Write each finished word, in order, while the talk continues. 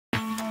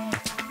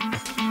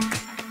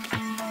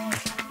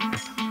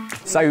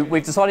So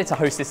we've decided to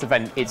host this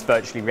event, It's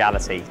Virtually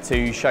Reality,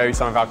 to show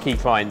some of our key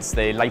clients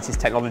the latest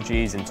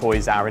technologies and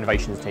toys our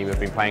innovations team have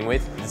been playing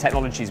with. The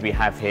technologies we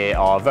have here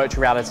are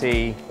virtual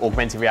reality,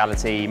 augmented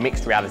reality,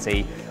 mixed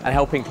reality, and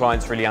helping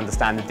clients really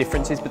understand the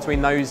differences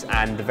between those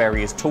and the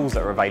various tools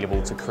that are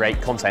available to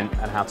create content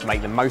and how to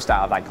make the most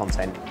out of that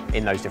content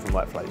in those different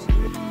workflows.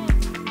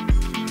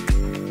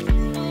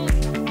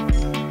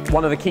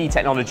 One of the key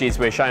technologies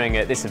we're showing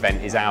at this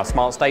event is our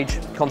Smart Stage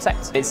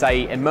concept. It's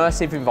an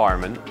immersive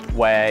environment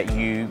where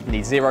you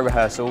need zero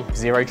rehearsal,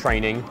 zero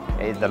training,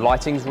 the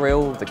lighting's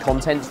real, the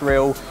content's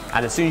real,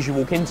 and as soon as you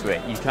walk into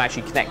it, you can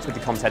actually connect with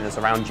the content that's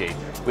around you,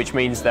 which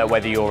means that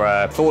whether you're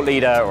a thought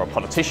leader or a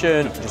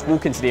politician, you just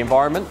walk into the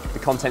environment, the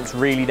content's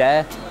really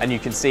there, and you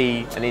can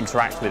see and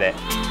interact with it.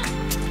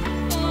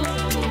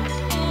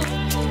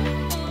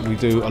 We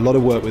do a lot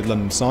of work with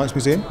London Science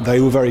Museum. They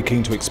were very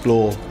keen to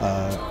explore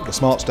the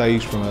Smart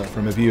Stage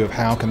from a view of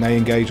how can they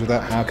engage with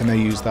that, how can they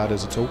use that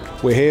as a tool.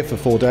 We're here for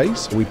 4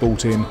 days. We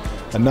brought in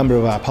a number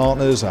of our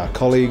partners, our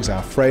colleagues,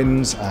 our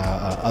friends,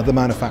 our other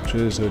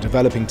manufacturers who are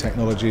developing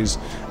technologies,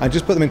 and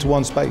just put them into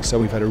one space. So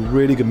we've had a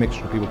really good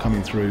mixture of people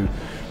coming through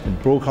from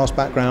broadcast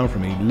background,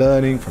 from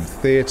e-learning, from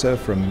theatre,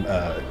 from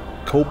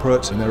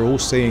corporates, and they're all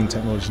seeing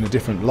technology in a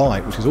different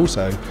light, which is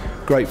also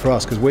great for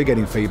us because we're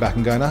getting feedback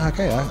and going,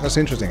 okay, that's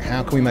interesting,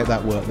 how can we make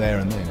that work there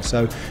and then?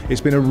 So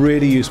it's been a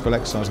really useful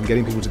exercise in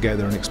getting people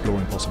together and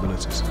exploring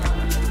possibilities.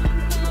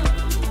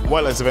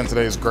 White Light's event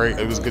today is great.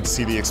 It was good to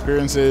see the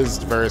experiences,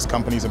 the various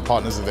companies and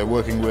partners that they're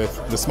working with.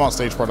 The Smart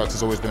Stage product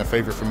has always been a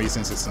favourite for me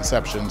since its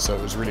inception, so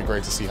it was really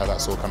great to see how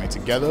that's all coming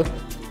together.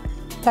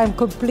 I'm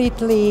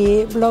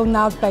completely blown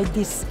out by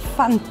this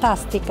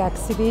fantastic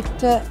exhibit.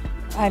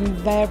 I'm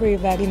very,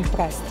 very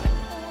impressed.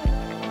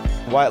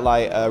 White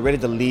Light are really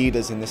the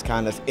leaders in this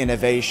kind of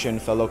innovation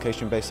for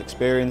location-based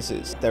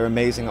experiences. They're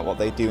amazing at what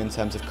they do in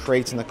terms of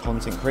creating the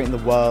content, creating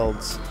the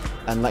worlds,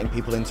 and letting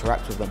people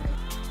interact with them.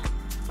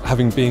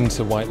 Having been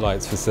to White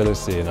Light's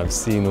facility and I've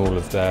seen all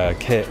of their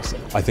kit,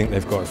 I think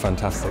they've got a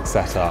fantastic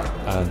setup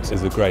and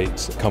is a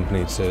great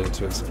company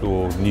to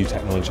explore new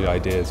technology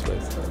ideas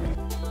with.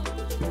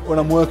 When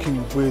I'm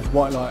working with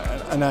White Light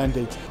and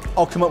Andy,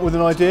 I'll come up with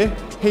an idea.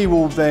 He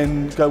will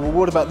then go, well,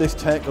 what about this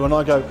tech? And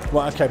I go,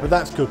 right, okay, but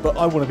that's good, but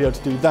I want to be able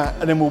to do that.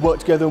 And then we'll work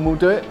together and we'll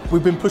do it.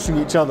 We've been pushing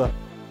each other.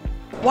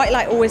 White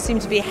Light always seem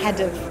to be ahead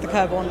of the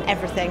curve on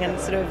everything and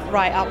sort of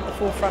right up the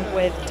forefront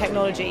with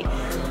technology.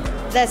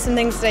 There's some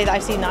things today that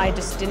I've seen that I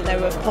just didn't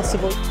know were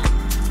possible.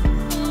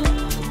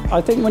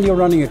 I think when you're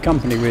running a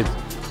company with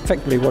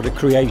effectively what are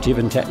creative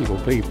and technical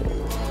people,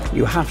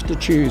 you have to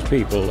choose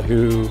people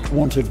who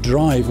want to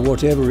drive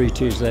whatever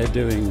it is they're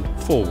doing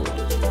forward.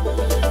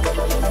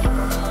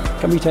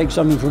 Can we take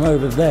something from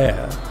over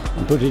there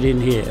and put it in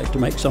here to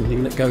make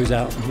something that goes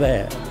out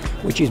there,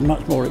 which is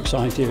much more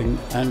exciting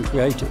and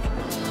creative?